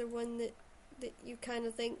 Is there one that you kind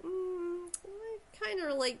of think, I kind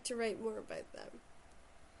of like to write more about them?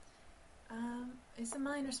 It's a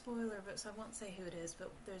minor spoiler, but so I won't say who it is,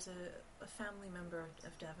 but there's a family member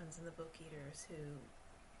of Devon's in the Book Eaters who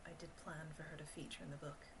I did plan for her to feature in the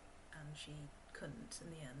book, and she couldn't in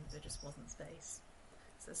the end. There just wasn't space.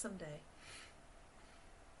 So someday.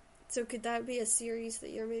 So could that be a series that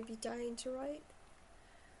you're maybe dying to write?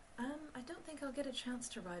 I don't think I'll get a chance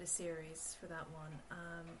to write a series for that one.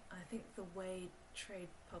 I think the way trade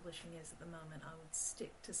publishing is at the moment, I would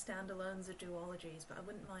stick to standalones or duologies, but I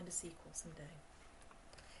wouldn't mind a sequel someday.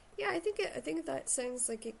 Yeah, I think that sounds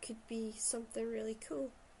like it could be something really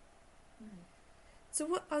cool. Mm. So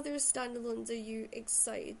what other standalones are you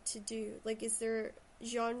excited to do? Like, is there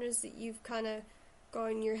genres that you've kind of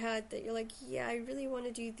got in your head that you're like, yeah, I really want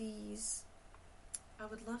to do these? I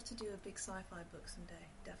would love to do a big sci-fi book someday,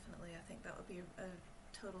 definitely. I think that would be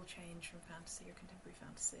a total change from fantasy or contemporary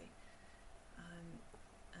fantasy.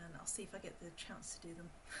 And I'll see if I get the chance to do them.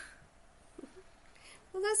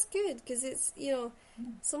 Well, that's good because it's,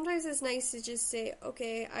 sometimes it's nice to just say,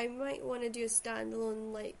 okay, I might want to do a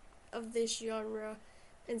standalone like of this genre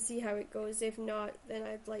and see how it goes. If not, then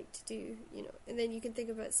I'd like to do, and then you can think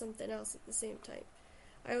about something else at the same time.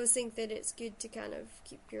 I always think that it's good to kind of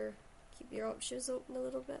keep your options open a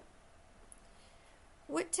little bit.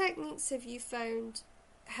 What techniques have you found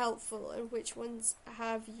helpful, and which ones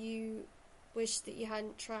have you wished that you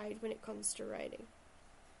hadn't tried when it comes to writing?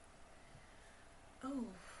 Oh,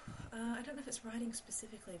 I don't know if it's writing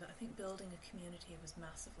specifically, but I think building a community was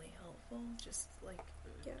massively helpful. Just like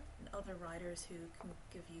other writers who can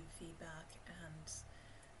give you feedback and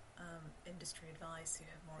industry advice who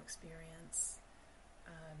have more experience.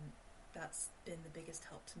 That's been the biggest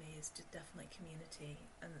help to me, is to definitely community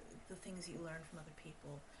and the things you learn from other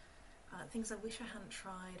people. Things I wish I hadn't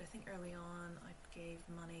tried. I think early on I gave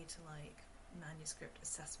money to like manuscript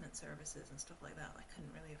assessment services and stuff like that I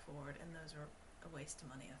couldn't really afford, and those are a waste of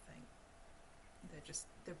money, I think.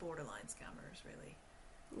 They're borderline scammers, really.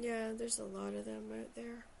 Yeah, there's a lot of them out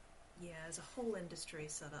there. Yeah, there's a whole industry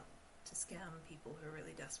set up to scam people who are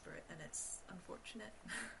really desperate, and it's unfortunate.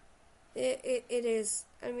 It is.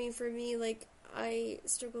 I mean, for me, like, I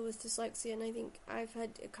struggle with dyslexia, and I think I've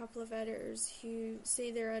had a couple of editors who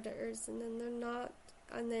say they're editors and then they're not,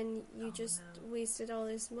 and then you wasted all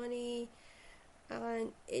this money,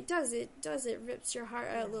 and it rips your heart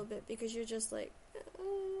out a little bit, because you're just like,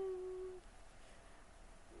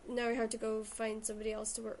 now I have to go find somebody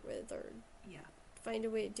else to work with, or find a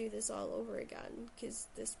way to do this all over again, because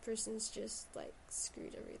this person's just like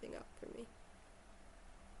screwed everything up for me.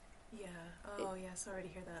 Yeah. Sorry to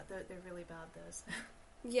hear that. They're really bad, those.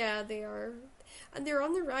 Yeah, they are. And they're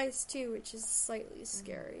on the rise too, which is slightly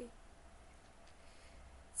scary.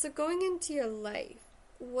 So going into your life,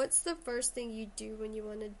 what's the first thing you do when you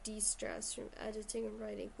want to de-stress from editing and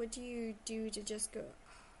writing? What do you do to just go?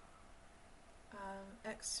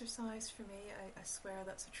 Exercise for me. I swear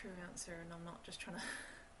that's a true answer, and I'm not just trying to...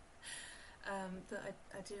 But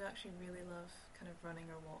I do actually really love kind of running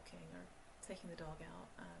or walking or taking the dog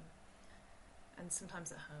out. And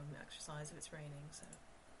sometimes at home exercise if it's raining. So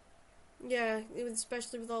yeah,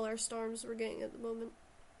 especially with all our storms we're getting at the moment.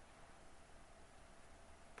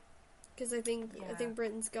 Because I think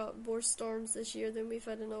Britain's got more storms this year than we've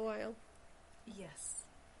had in a while. Yes.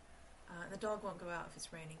 The dog won't go out if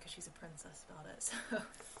it's raining because she's a princess about it. So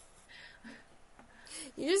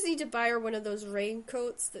you just need to buy her one of those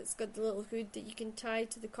raincoats that's got the little hood that you can tie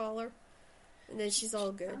to the collar, and then she's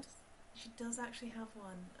all good. She does actually have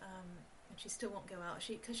one. And she still won't go out.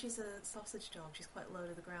 Because she's a sausage dog, she's quite low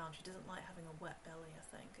to the ground. She doesn't like having a wet belly,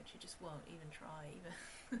 I think, and she just won't even try,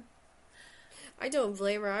 even. I don't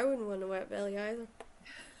blame her. I wouldn't want a wet belly either.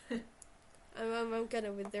 I'm kind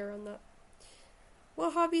of with her on that.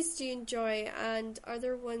 What hobbies do you enjoy, and are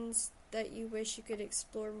there ones that you wish you could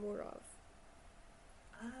explore more of?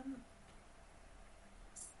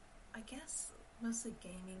 I guess mostly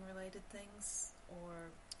gaming-related things, or...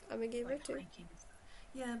 I'm a gamer like too. Hiking.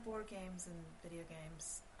 Yeah, board games and video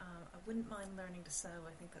games. I wouldn't mind learning to sew.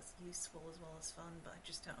 I think that's useful as well as fun, but I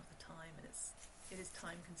just don't have the time, and it is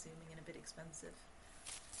time consuming and a bit expensive,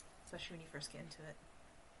 especially when you first get into it.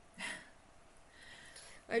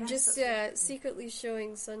 I'm just secretly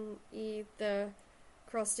showing Sunyi the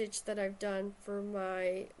cross stitch that I've done for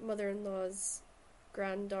my mother-in-law's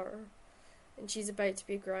granddaughter, and she's about to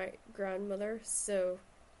be grandmother, so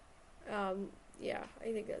yeah,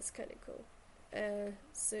 I think that's kind of cool.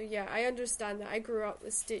 So yeah, I understand that. I grew up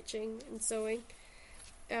with stitching and sewing.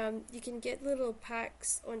 You can get little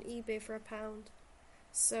packs on eBay for £1.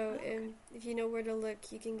 So if you know where to look,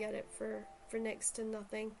 you can get it for next to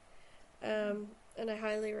nothing. And I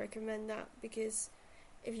highly recommend that, because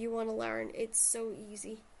if you want to learn, it's so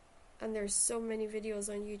easy. And there's so many videos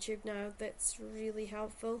on YouTube now that's really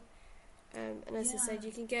helpful. And as I said,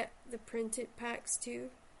 you can get the printed packs too,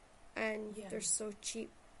 and they're so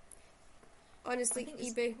cheap. Honestly,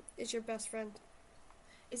 eBay is your best friend.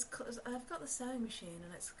 I've got the sewing machine,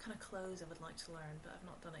 and it's kind of clothes I would like to learn, but I've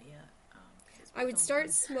not done it yet. I would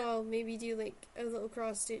start small, maybe do like a little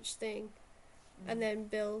cross stitch thing, and then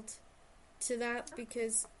build to that,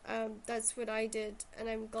 because that's what I did, and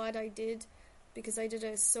I'm glad I did, because I did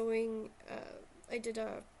a sewing. I did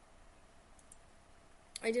a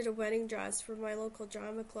wedding dress for my local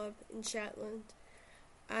drama club in Shetland,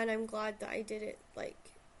 and I'm glad that I did it. Like,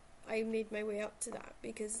 I made my way up to that,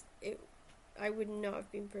 because I would not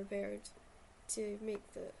have been prepared to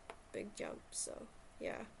make the big jump. So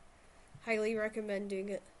yeah, highly recommend doing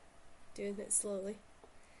it slowly.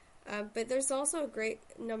 But there's also a great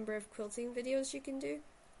number of quilting videos you can do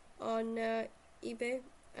on eBay,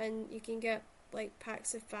 and you can get like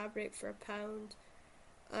packs of fabric for £1.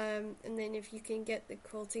 And then if you can get the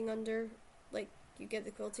quilting under, like you get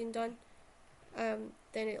the quilting done, then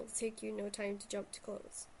it'll take you no time to jump to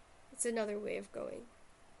close. It's another way of going.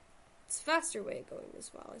 It's a faster way of going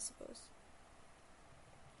as well, I suppose.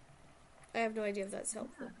 I have no idea if that's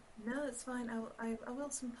helpful. Yeah. No, it's fine. I will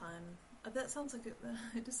sometime. That sounds like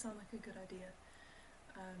it does sound like a good idea.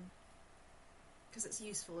 Because it's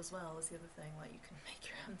useful as well as the other thing. Like you can make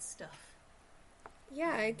your own stuff.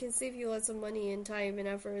 Yeah, it can save you lots of money and time and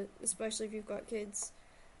effort, especially if you've got kids.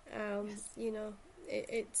 Yes. You know,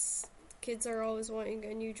 it's kids are always wanting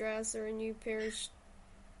a new dress or a new pair of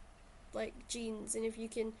like jeans, and if you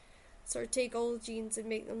can sort of take old jeans and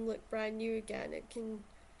make them look brand new again, it can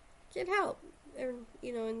help. And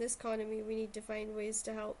you know, in this economy, we need to find ways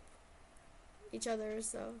to help each other.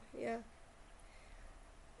 So yeah.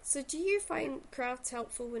 So do you find crafts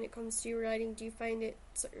helpful when it comes to your writing? Do you find it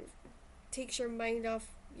sort of takes your mind off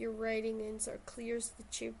your writing and sort of clears the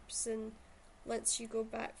tubes and lets you go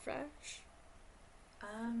back fresh?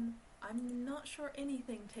 I'm not sure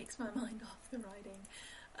anything takes my mind off the writing.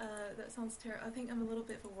 That sounds terrible. I think I'm a little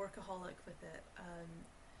bit of a workaholic with it.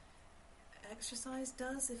 Exercise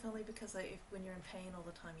does, if only because like, if, when you're in pain all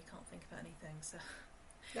the time, you can't think about anything. So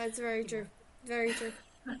That's very true. Very true.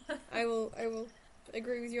 I will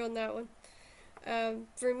agree with you on that one.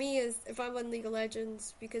 For me, is if I'm on League of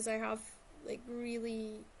Legends, because I have like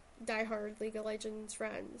really diehard League of Legends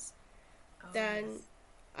friends, then yes.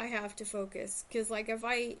 I have to focus. Because like if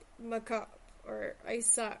I muck up or I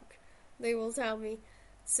suck, they will tell me.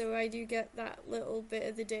 So I do get that little bit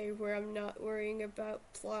of the day where I'm not worrying about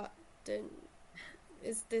plot and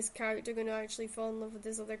is this character going to actually fall in love with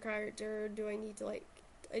this other character, or do I need to like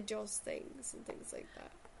adjust things and things like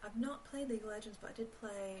that. I've not played League of Legends, but I did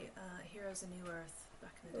play Heroes of New Earth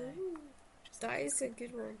back in the day. Ooh, that is a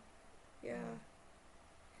good one. Yeah.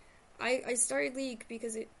 I started League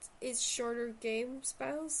because it's shorter game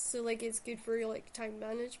spells, so like it's good for like time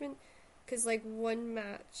management, because like one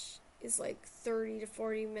match is like 30 to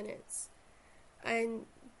 40 minutes, and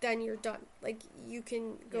then you're done. Like you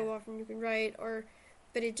can go off and you can write,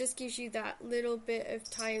 but it just gives you that little bit of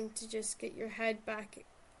time to just get your head back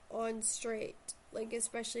on straight. Like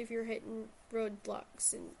especially if you're hitting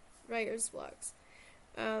roadblocks and writer's blocks,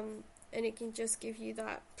 and it can just give you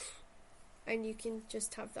that. And you can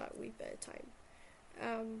just have that wee bit of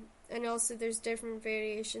time. And also there's different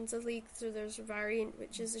variations of League. So there's Variant,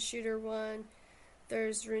 which is a shooter one.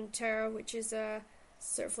 There's Runeterra, which is a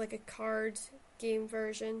sort of like a card game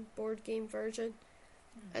version, board game version.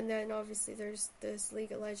 And then obviously there's this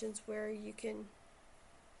League of Legends where you can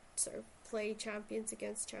sort of play champions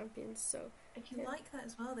against champions. So if you like that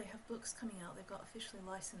as well, they have books coming out. They've got officially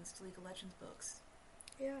licensed League of Legends books.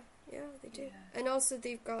 Yeah, they do. Yeah. And also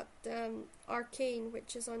they've got Arcane,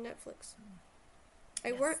 which is on Netflix.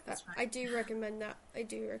 That's right. I do recommend that.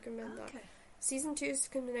 That. Season 2 is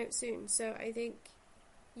coming out soon, so I think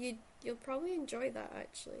you'll probably enjoy that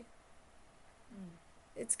actually.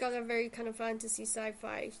 It's got a very kind of fantasy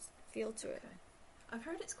sci-fi feel to it. I've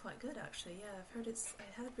heard it's quite good actually. Yeah, I've heard it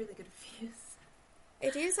had really good reviews.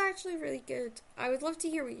 It is actually really good. I would love to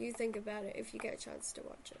hear what you think about it if you get a chance to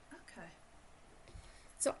watch it. Okay.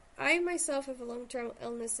 So, I myself have a long-term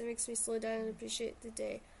illness that makes me slow down and appreciate the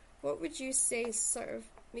day. What would you say sort of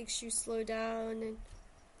makes you slow down and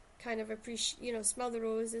kind of appreciate, smell the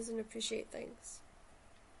roses and appreciate things?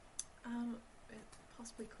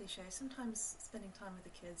 Possibly cliche. Sometimes spending time with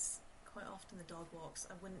the kids, quite often the dog walks.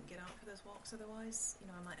 I wouldn't get out for those walks otherwise.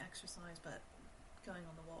 I might exercise, but going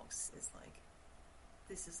on the walks is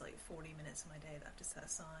this is 40 minutes of my day that I have to set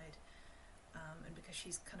aside. And because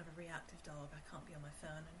she's kind of a reactive dog, I can't be on my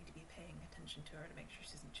phone. I need to be paying attention to her to make sure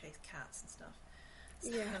she doesn't chase cats and stuff.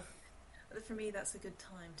 So for me, that's a good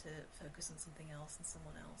time to focus on something else and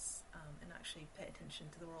someone else, and actually pay attention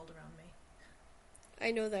to the world around me. I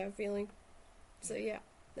know that feeling. So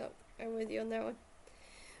I'm with you on that one.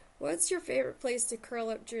 What's your favorite place to curl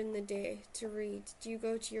up during the day to read? Do you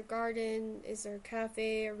go to your garden? Is there a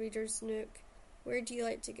cafe, a reader's nook? Where do you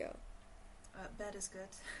like to go? Bed is good.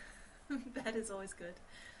 Bed is always good.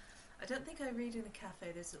 I don't think I read in a cafe.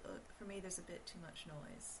 For me, there's a bit too much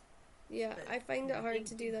noise. Yeah, but I find it hard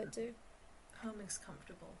to do that too. Home is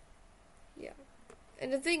comfortable. Yeah.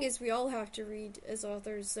 And the thing is, we all have to read as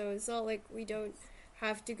authors, so it's not like we don't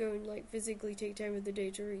have to go and physically take time of the day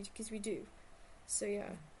to read, because we do. So yeah.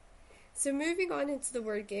 So moving on into the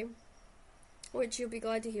word game, which you'll be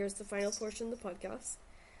glad to hear is the final portion of the podcast.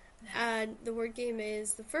 And the word game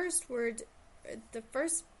is the first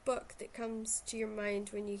book that comes to your mind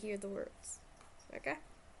when you hear the words. Okay?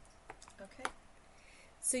 Okay.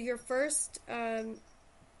 So your first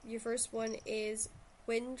one is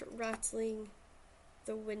Wind Rattling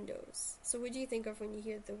the windows. So what do you think of when you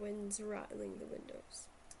hear the winds rattling the windows?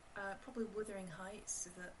 Probably Wuthering Heights,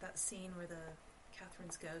 that scene where the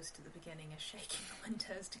Catherine's ghost at the beginning is shaking the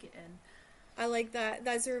windows to get in. I like that.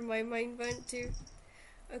 That's where my mind went to.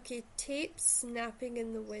 Okay, tape snapping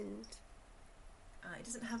in the wind. It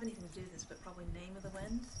doesn't have anything to do with this, but probably Name of the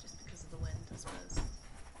Wind, just because of the wind, I suppose.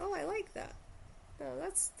 Oh, I like that. No,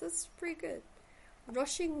 that's pretty good.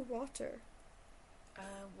 Rushing water.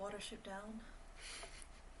 Watership Down.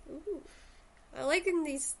 Ooh, I like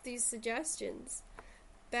these suggestions.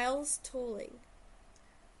 Bells tolling.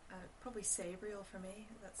 Probably Sabriel for me.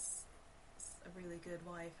 That's a really good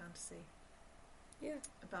YA fantasy. Yeah.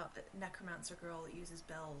 About a necromancer girl that uses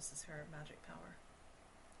bells as her magic power.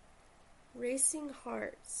 Racing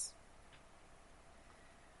hearts.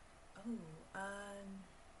 Oh, that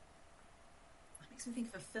makes me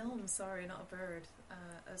think of a film. Sorry, not a bird.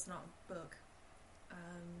 It's not a book.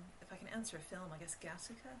 If I can answer a film, I guess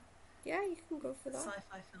Gattaca. Yeah, you can go for that.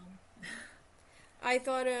 Sci-fi film. I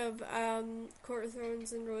thought of Court of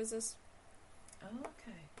Thorns and Roses. Oh,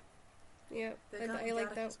 okay. Yeah, The guy I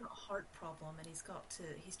like that. He's got a heart problem, and he's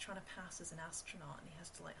trying to pass as an astronaut, and he has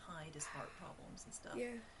to like hide his heart problems and stuff.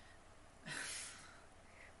 Yeah.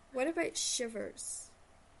 What about Shivers?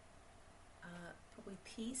 Probably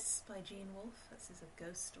Peace by Gene Wolfe. This is a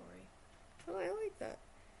ghost story. Oh, I like that.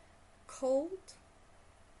 Cold?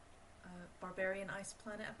 Barbarian Ice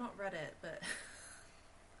Planet. I've not read it, but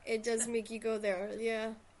It does make you go there,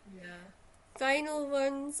 yeah. yeah. Final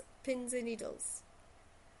ones, Pins and Needles.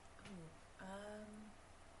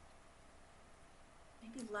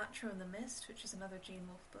 Maybe Latro and the Mist, which is another Gene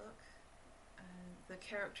Wolfe book. The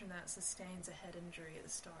character in that sustains a head injury at the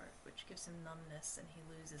start, which gives him numbness, and he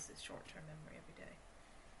loses his short-term memory every day.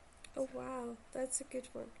 Oh wow, that's a good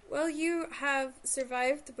one. Well, you have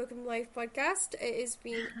survived the Book of Life podcast. It has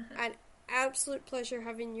been an absolute pleasure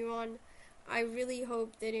having you on. I really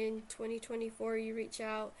hope that in 2024 you reach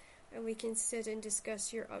out and we can sit and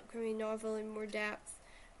discuss your upcoming novel in more depth,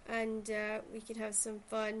 and we can have some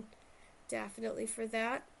fun. Definitely for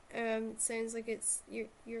that. It sounds like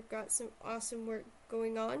you've got some awesome work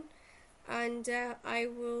going on, and I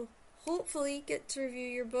will hopefully get to review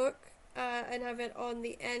your book and have it on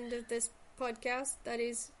the end of this podcast. That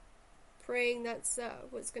is praying that's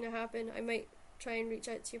what's going to happen. I might try and reach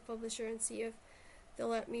out to your publisher and see if they'll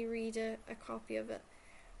let me read a copy of it,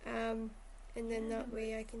 and then that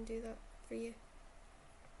way I can do that for you.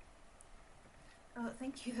 Oh,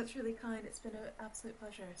 thank you. That's really kind. It's been an absolute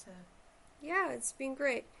pleasure. So yeah, it's been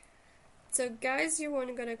great. So guys, you're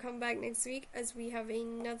going to come back next week as we have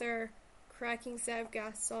another cracking set of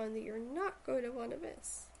guests on that you're not going to want to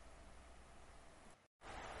miss.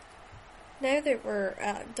 Now that we're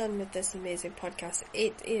done with this amazing podcast,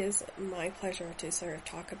 it is my pleasure to sort of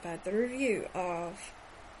talk about the review of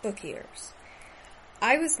Book Eaters.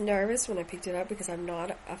 I was nervous when I picked it up because I'm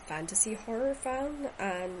not a fantasy horror fan,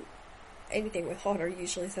 and anything with horror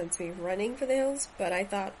usually sends me running for the hills, but I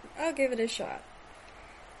thought I'll give it a shot.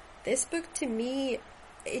 This book, to me,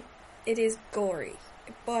 it is gory,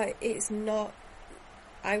 but it's not,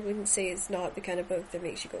 I wouldn't say it's not the kind of book that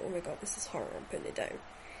makes you go, oh my god, this is horror, I'm putting it down.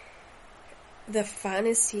 The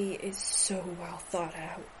fantasy is so well thought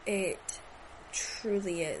out. It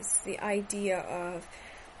truly is. The idea of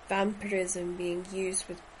vampirism being used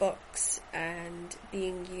with books and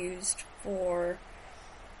being used for,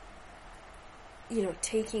 you know,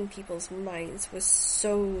 taking people's minds was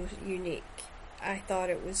so unique. I thought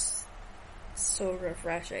it was so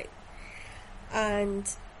refreshing. And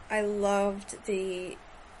I loved the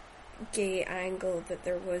gay angle that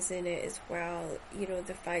there was in it as well. You know,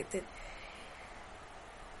 the fact that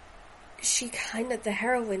the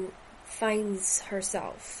heroine finds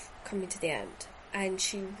herself coming to the end, and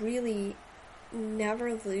she really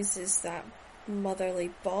never loses that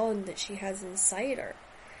motherly bond that she has inside her.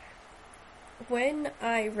 When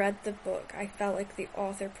I read the book, I felt like the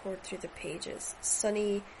author poured through the pages.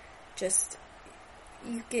 Sunny,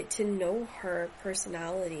 you get to know her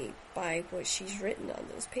personality by what she's written on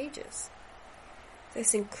those pages.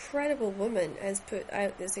 This incredible woman has put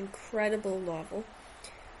out this incredible novel.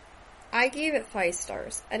 I gave it 5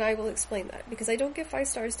 stars, and I will explain that, because I don't give 5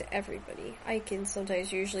 stars to everybody. I can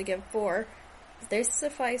sometimes usually give 4. This is a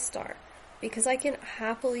 5 star, because I can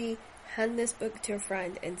happily hand this book to a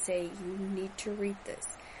friend and say, you need to read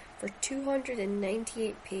this. For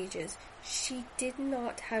 298 pages, she did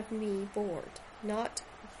not have me bored. Not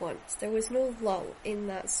once. There was no lull in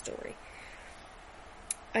that story.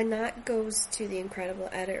 And that goes to the incredible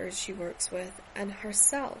editors she works with, and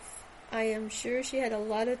herself. I am sure she had a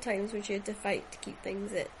lot of times when she had to fight to keep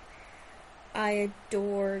things in. I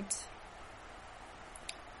adored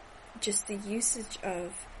just the usage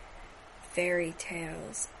of fairy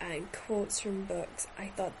tales and quotes from books, I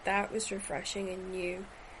thought that was refreshing and new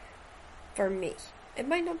for me. It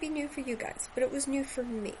might not be new for you guys, but it was new for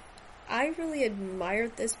me. I really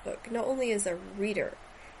admired this book, not only as a reader,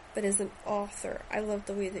 but as an author. I loved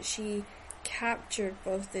the way that she captured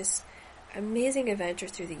both this amazing adventure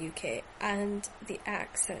through the UK and the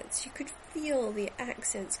accents. You could feel the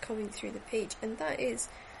accents coming through the page, and that is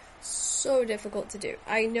so difficult to do.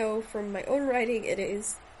 I know from my own writing it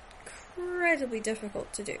is incredibly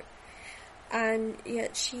difficult to do, and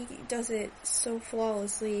yet she does it so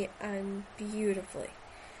flawlessly and beautifully.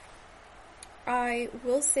 I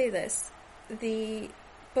will say this, the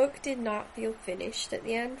book did not feel finished at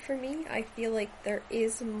the end for me. I feel like there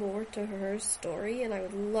is more to her story, and I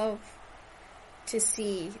would love to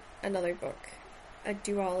see another book, a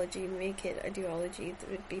duology, make it a duology.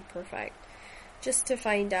 That would be perfect, just to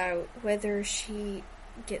find out whether she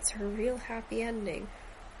gets her real happy ending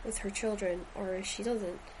with her children or if she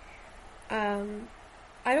doesn't.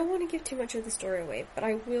 I don't want to give too much of the story away, but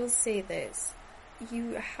I will say this,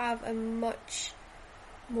 you have a much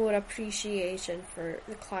more appreciation for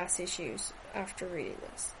the class issues after reading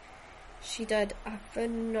this. She did a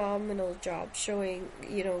phenomenal job showing,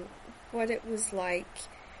 what it was like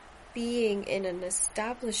being in an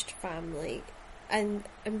established family and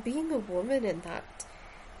being a woman in that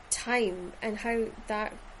time, and how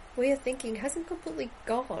that way of thinking hasn't completely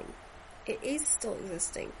gone. It is still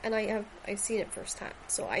existing, and I've seen it firsthand,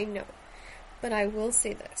 so I know. But I will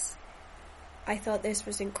say this, I thought this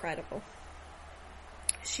was incredible.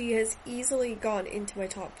 She has easily gone into my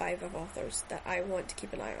top 5 of authors that I want to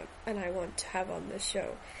keep an eye on, and I want to have on this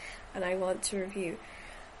show, and I want to review.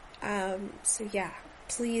 So yeah,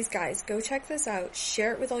 please guys, go check this out,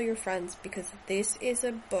 share it with all your friends, because this is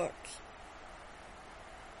a book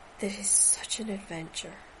that is such an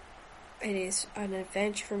adventure. It is an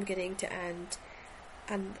adventure from beginning to end,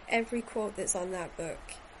 and every quote that's on that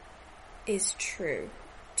book is true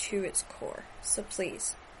to its core. So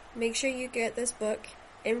please, make sure you get this book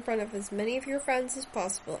in front of as many of your friends as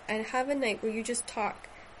possible, and have a night where you just talk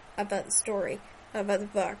about the story, about the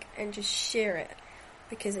book, and just share it,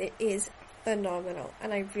 because it is phenomenal,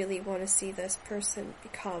 and I really want to see this person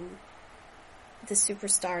become the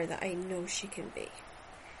superstar that I know she can be.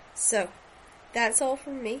 So, that's all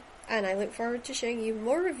from me, and I look forward to showing you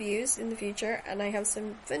more reviews in the future, and I have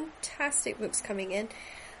some fantastic books coming in,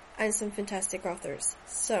 and some fantastic authors.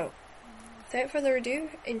 So, without further ado,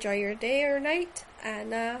 enjoy your day or night,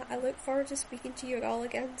 and I look forward to speaking to you all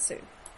again soon.